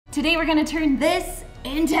Today we're gonna turn this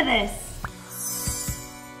into this.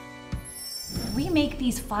 We make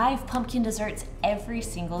these 5 pumpkin desserts every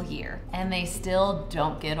single year, and they still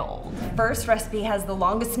don't get old. First recipe has the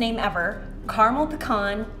longest name ever, caramel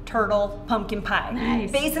pecan turtle pumpkin pie.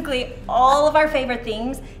 Nice. Basically all of our favorite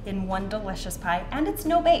things in one delicious pie, and it's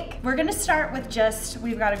no bake. We're gonna start with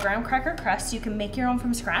we've got a graham cracker crust. You can make your own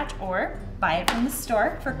from scratch or buy it from the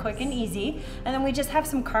store for quick and easy. And then we just have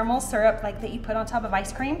some caramel syrup like that you put on top of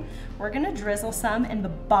ice cream. We're gonna drizzle some in the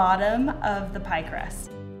bottom of the pie crust.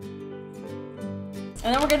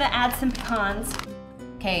 And then we're gonna add some pecans.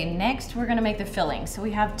 Okay, next we're gonna make the filling. So we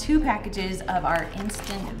have 2 packages of our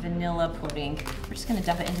instant vanilla pudding. We're just gonna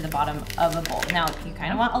dump it into the bottom of a bowl. Now, you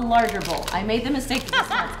kind of want a larger bowl. I made the mistake this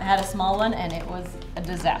once. I had a small one and it was a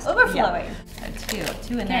disaster. Overflowing. Yeah.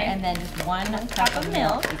 Two in there, and then just one cup of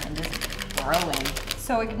milk you can just throw in.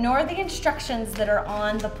 So ignore the instructions that are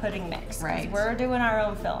on the pudding mix. Right. We're doing our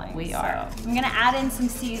own filling. We are. So I'm gonna add in some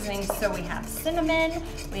seasonings. So we have cinnamon,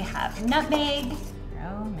 we have nutmeg.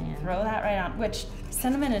 Oh man. Throw that right on, which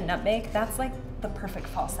cinnamon and nutmeg, that's like the perfect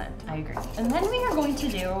fall scent. I agree. And then we are going to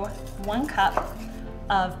do 1 cup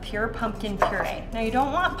of pure pumpkin puree. Now you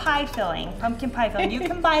don't want pie filling, pumpkin pie filling. You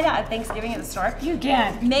can buy that at Thanksgiving at the store. You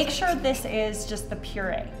can. Make sure this is just the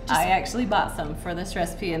puree. I actually bought some for this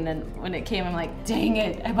recipe, and then when it came, I'm like, dang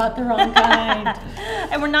it, I bought the wrong kind.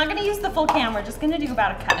 And we're not gonna use the full can, we're just gonna do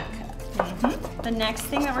about a cup. The next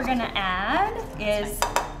thing that we're gonna add is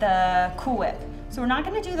the Cool Whip. So we're not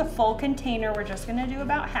gonna do the full container, we're just gonna do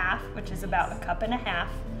about half, which is about 1.5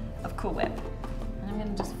 cups of Cool Whip. And I'm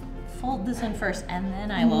gonna just fold this in first, and then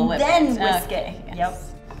I will whip it. Then whisk it.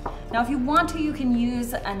 Yes. Yep. Now if you want to, you can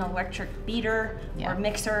use an electric beater Yeah. or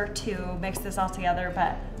mixer to mix this all together,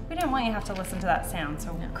 but we didn't want you to have to listen to that sound.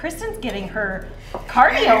 So Kristen's getting her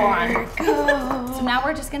cardio on. So now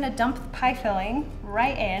we're just gonna dump the pie filling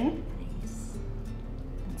right in. Nice.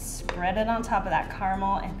 And spread it on top of that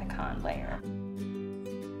caramel and pecan layer.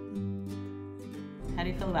 How do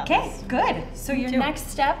you feel about Okay, this? good. So your too. next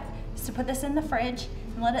step is to put this in the fridge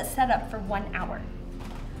and let it set up for 1 hour.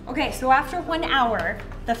 Okay, so after 1 hour,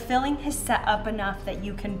 the filling has set up enough that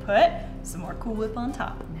you can put some more Cool Whip on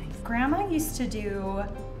top. Nice. Grandma used to do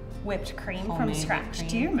whipped cream from Homemade scratch. whipped cream.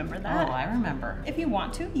 Do you remember that? Oh, I remember. If you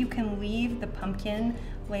want to, you can leave the pumpkin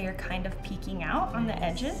layer kind of peeking out on the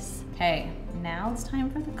edges. Okay, now it's time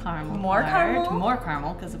for the caramel. More part. caramel? More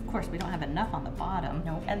caramel, because of course we don't have enough on the bottom.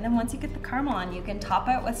 Nope. And then once you get the caramel on, you can top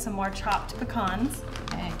it with some more chopped pecans.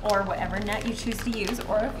 Okay. Or whatever nut you choose to use,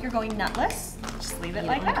 or if you're going nutless, just leave it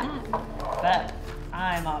like that. But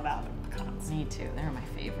I'm all about pecans. Me too, they're my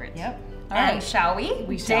favorites. Yep. All And right. shall we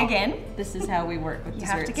dig shall. in? This is how we work with You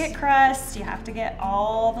desserts. have to get crust, you have to get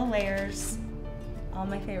all the layers. All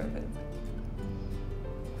my favorite foods.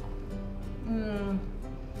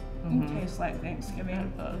 It tastes like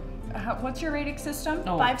Thanksgiving. What's your rating system?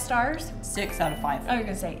 Oh. 5 stars? 6 out of 5. I was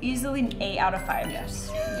gonna say easily an 8 out of 5. Yes,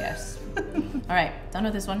 yes. All right, done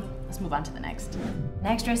with this one. Let's move on to the next.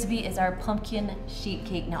 Next recipe is our pumpkin sheet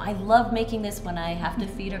cake. Now, I love making this when I have to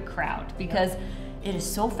feed a crowd because it is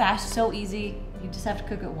so fast, so easy. You just have to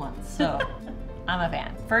cook it once. So, I'm a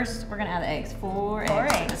fan. First, we're gonna add the eggs. 4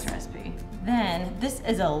 eggs to this recipe. Then, this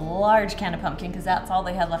is a large can of pumpkin because that's all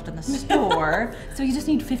they had left in the store. So you just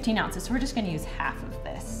need 15 ounces. So we're just gonna use half of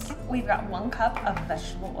this. We've got 1 cup of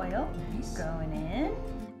vegetable oil Nice. going in.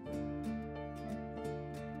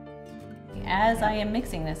 As I am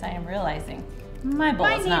mixing this, I am realizing my bowl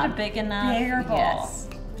is need not a big enough. bigger bowl. Yes.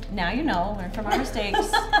 Now you know, learn from our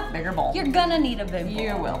mistakes. Bigger bowl. You're gonna need a big bowl.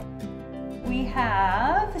 You will. We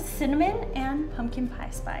have cinnamon and pumpkin pie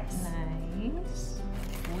spice. Nice.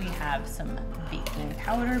 We have some baking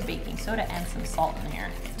powder, baking soda, and some salt in here.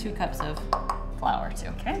 2 cups of flour too.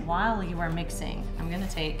 Okay. While you are mixing, I'm gonna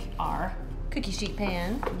take our cookie sheet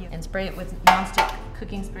pan and spray it with nonstick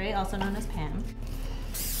cooking spray, also known as Pam.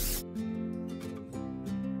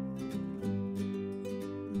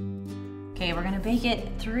 Okay, we're gonna bake it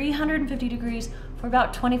 350 degrees for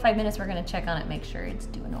about 25 minutes. We're gonna check on it, make sure it's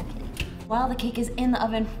doing okay. While the cake is in the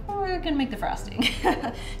oven, we're gonna make the frosting.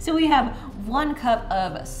 So we have 1 cup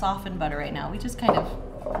of softened butter right now. We just kind of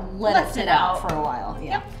let it sit out for a while.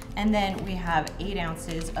 Yeah. Yep. And then we have 8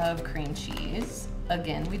 ounces of cream cheese.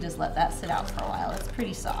 Again, we just let that sit out for a while. It's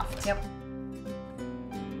pretty soft. Yep.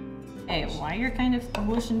 Okay, while you're kind of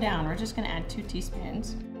whooshing down, we're just gonna add 2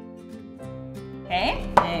 teaspoons. Okay.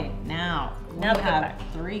 Okay, now we Now the good have part.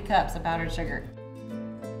 3 cups of powdered sugar.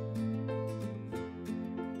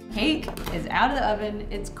 Cake is out of the oven,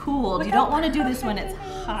 it's cooled. Look You don't how want to do this when perfect it's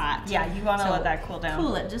it is. hot. Yeah, you want to So let that cool down.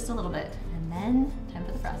 Cool it just a little bit. And then, time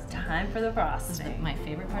for the frosting. Time for the This is frosting. my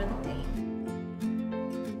favorite part of the day.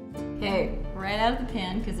 Hey, right out of the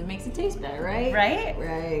pan because it makes it taste better, right? Right?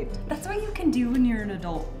 Right. That's what you can do when you're an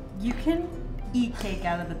adult. You can eat cake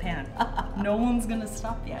out of the pan. No one's gonna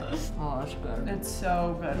stop you. Oh, that's good. It's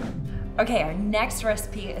so good. Okay, our next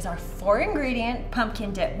recipe is our 4-ingredient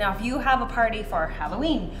pumpkin dip. Now, if you have a party for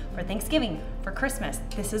Halloween, for Thanksgiving, for Christmas,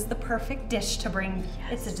 this is the perfect dish to bring.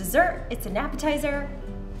 Yes. It's a dessert, it's an appetizer,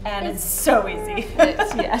 and it's so easy.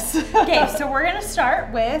 Yes. Okay, so we're gonna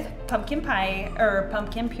start with pumpkin pie, or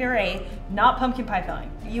pumpkin puree, not pumpkin pie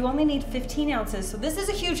filling. You only need 15 ounces, so this is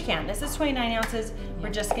a huge can. This is 29 ounces. We're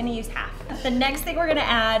just gonna use half. The next thing we're gonna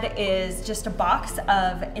add is just a box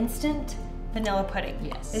of instant vanilla pudding.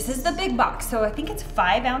 Yes. This is the big box, so I think it's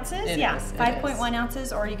 5 ounces. It is, 5.1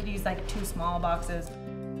 ounces, or you could use like 2 small boxes.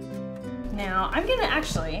 Now, I'm gonna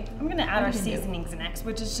add our seasonings next,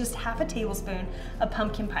 which is just half a tablespoon of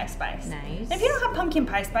pumpkin pie spice. Nice. And if you don't have pumpkin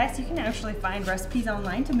pie spice, you can actually find recipes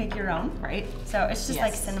online to make your own. Right. So it's just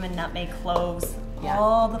like cinnamon, nutmeg, cloves,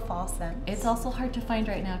 all the fall scents. It's also hard to find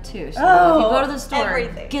right now too. So Oh, if you go to the store,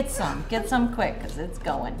 everything. get some quick because it's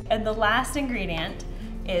going. And the last ingredient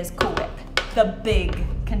is Cool Whip, the big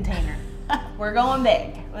container. We're going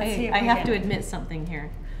big. Let's see if I we have can. to admit something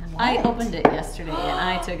here. What? I opened it yesterday and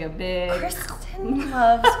I took a big... Kristen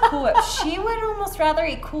loves Cool Whip. She would almost rather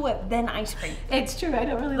eat Cool Whip than ice cream. It's true, I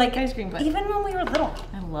don't really like ice cream, but even when we were little.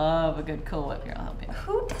 I love a good Cool Whip. Here, I'll help you.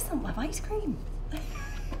 Who doesn't love ice cream?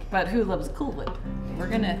 But who loves Cool Whip? We're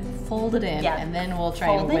gonna fold it in and then we'll try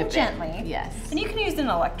and whip it gently. Yes. And you can use an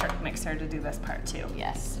electric mixer to do this part too.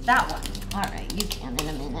 Yes. That one. All right, you can in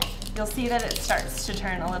a minute. You'll see that it starts to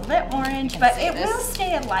turn a little bit orange, but it will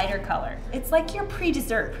stay a lighter color. It's like your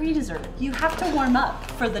pre-dessert. Pre-dessert. You have to warm up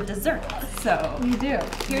for the dessert. So we do.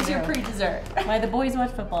 Here's your pre-dessert. Why the boys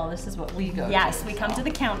watch football, this is what we go to. Yes, we come to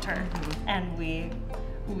the counter and we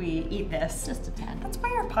eat this. Just a tad. That's why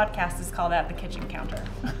our podcast is called At the Kitchen Counter.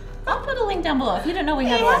 I'll put a link down below. If you don't know, we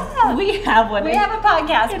have one. We have one. We have a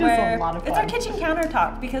podcast where a lot of fun. It's our kitchen counter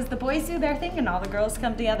talk because the boys do their thing and all the girls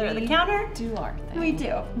come together at the counter. Do our thing. We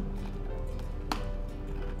do.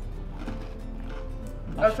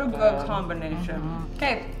 That's a good combination.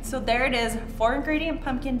 Okay, so there it is. 4-ingredient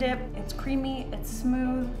pumpkin dip. It's creamy, it's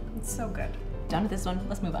smooth, it's so good. Done with this one,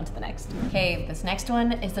 let's move on to the next. Okay, this next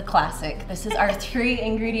one is a classic. This is our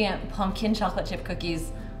 3-ingredient pumpkin chocolate chip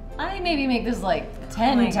cookies. I maybe make this like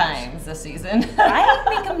 10 times this season. I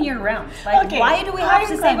make them year round. Like, why do we have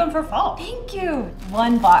to save them for fall? Thank you.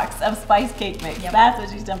 1 box of spice cake mix. Yep. That's what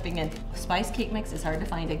she's dumping in. Spice cake mix is hard to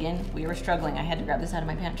find. Again, we were struggling. I had to grab this out of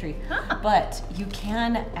my pantry. But you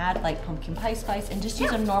can add like pumpkin pie spice and just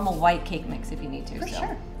use a normal white cake mix if you need to. For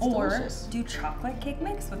sure. Or do chocolate cake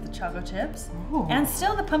mix with the chocolate chips. Ooh. And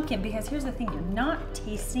still the pumpkin, because here's the thing, you're not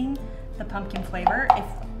tasting the pumpkin flavor if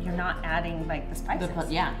you're not adding like the spices.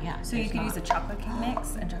 Yeah. So you could use a chocolate cake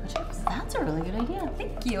mix and chocolate chips. That's a really good idea.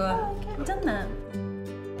 Thank you. I've done that.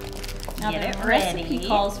 Now the recipe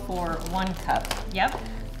calls for 1 cup. Yep.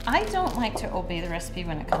 I don't like to obey the recipe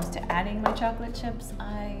when it comes to adding my chocolate chips.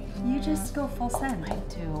 You just go full send. I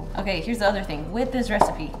do. Okay, here's the other thing. With this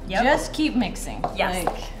recipe, just keep mixing. Yes.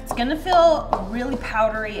 It's gonna feel really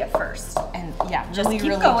powdery at first. And just really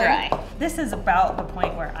keep going. Dry. This is about the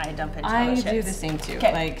point where I dump in chocolate chips. I do the same too.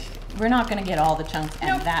 Like, we're not gonna get all the chunks,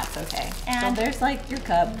 and that's okay. And so there's like your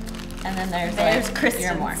cup, and then there's Kristen's.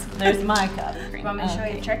 Your more. There's my cup. You want me to show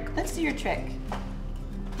you a trick? Let's see your trick.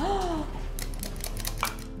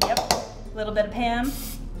 Yep. A little bit of Pam.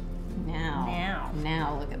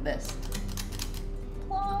 Now look at this.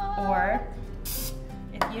 Or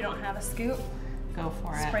if you don't have a scoop, go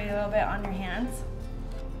for it. Spray a little bit on your hands,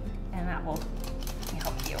 and that will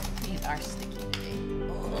help you. These are sticky.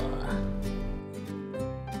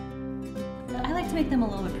 I like to make them a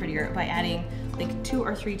little bit prettier by adding like 2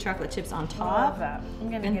 or 3 chocolate chips on top. Love that.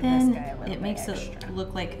 I'm gonna give this guy a little bit it makes extra. it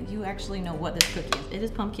look like you actually know what this cookie is. It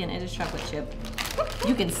is pumpkin, it is chocolate chip.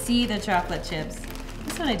 You can see the chocolate chips.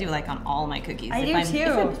 That's what I do like on all my cookies. I do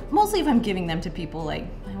too. Mostly if I'm giving them to people, like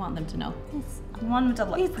I want them to know. I want them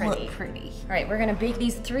to look pretty. All right, we're gonna bake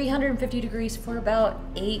these 350 degrees for about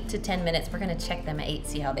 8 to 10 minutes. We're gonna check them at 8,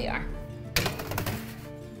 see how they are.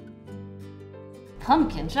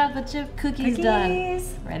 Pumpkin chocolate chip cookies done.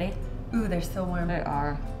 Ready? Ooh, they're so warm. They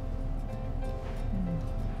are.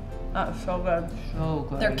 That's so good. So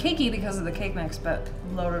good. They're cakey because of the cake mix, but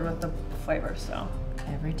loaded with the flavor, so.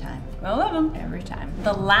 Every time. I love them. Every time.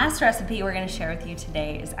 The last recipe we're gonna share with you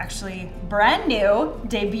today is actually brand new,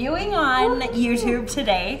 debuting on YouTube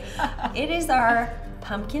today. It is our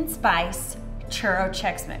pumpkin spice churro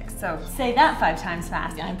chex mix. So say that 5 times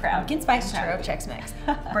fast. I'm proud. Pumpkin spice churro chex mix.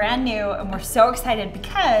 Brand new, and we're so excited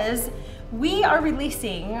because we are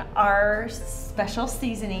releasing our special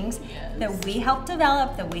seasonings that we help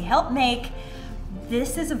develop, that we help make.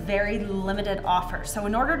 This is a very limited offer. So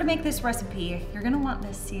in order to make this recipe, you're gonna want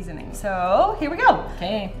this seasoning. So here we go.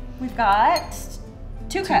 Okay. We've got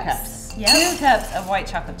two cups. Yep. 2 cups of white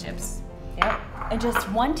chocolate chips. Yep. And just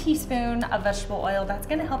 1 teaspoon of vegetable oil. That's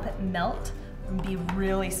gonna help it melt and be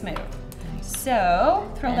really smooth. Nice.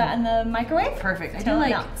 So throw that in the microwave. Perfect. I do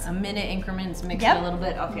like a minute increments, mix it a little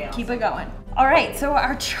bit. Okay. Keep it going. All right, so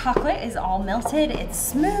our chocolate is all melted, it's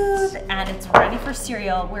smooth, and it's ready for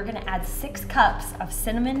cereal. We're gonna add 6 cups of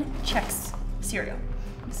cinnamon chex cereal.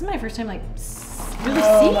 This is my first time like really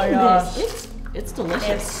seeing this. It's delicious.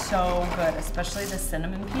 It's so good, especially the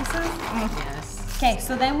cinnamon pieces. Yes. Okay,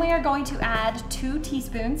 so then we are going to add 2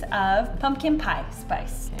 teaspoons of pumpkin pie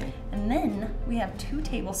spice. Okay. And then we have 2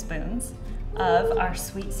 tablespoons of our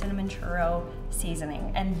sweet cinnamon churro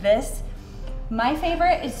seasoning. And this, my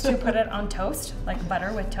favorite is to put it on toast, like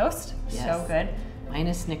butter with toast. Yes. So good. Mine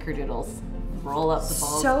is snickerdoodles. Roll up the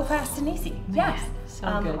balls. So fast and easy. Yes.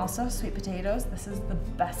 So good. Also, sweet potatoes. This is the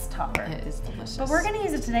best topper. It is delicious. But we're gonna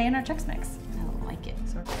use it today in our Chex Mix. I like it.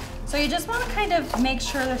 So you just want to kind of make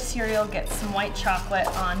sure the cereal gets some white chocolate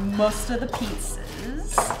on most of the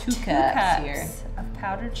pieces. 2 cups here of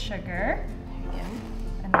powdered sugar. There you go.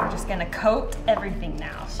 And we're just gonna coat everything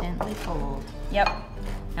now. Gently fold. Yep.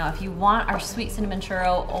 Now, if you want our sweet cinnamon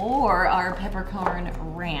churro or our peppercorn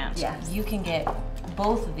ranch, you can get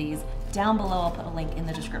both of these down below. I'll put a link in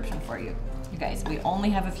the description for you. You guys, we only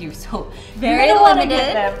have a few, so very you're gonna limited,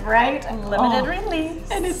 get them, right? Limited release.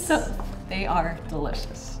 And it's so, they are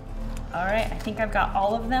delicious. All right, I think I've got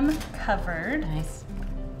all of them covered. Nice.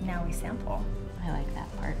 Now we sample. I like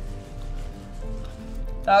that part.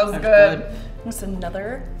 That was good. It's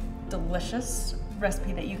another delicious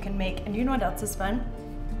recipe that you can make. And you know what else is fun?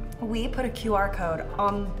 We put a QR code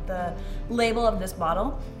on the label of this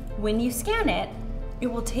bottle. When you scan it,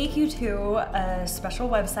 it will take you to a special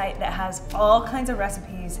website that has all kinds of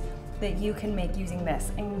recipes that you can make using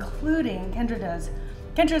this, including Kendra does.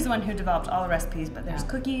 Kendra's the one who developed all the recipes, but there's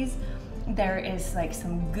cookies, there is like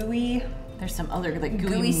some gooey, there's some other like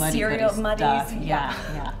gooey cereal muddies. Stuff.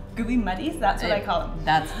 Yeah. Gooey muddies, that's what I call them.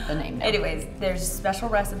 That's the name now. Anyways, there's special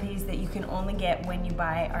recipes that you can only get when you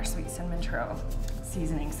buy our sweet cinnamon churro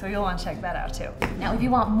seasoning, so you'll want to check that out too. Now, if you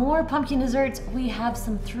want more pumpkin desserts, we have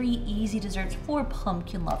some 3 easy desserts for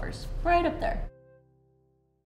pumpkin lovers right up there.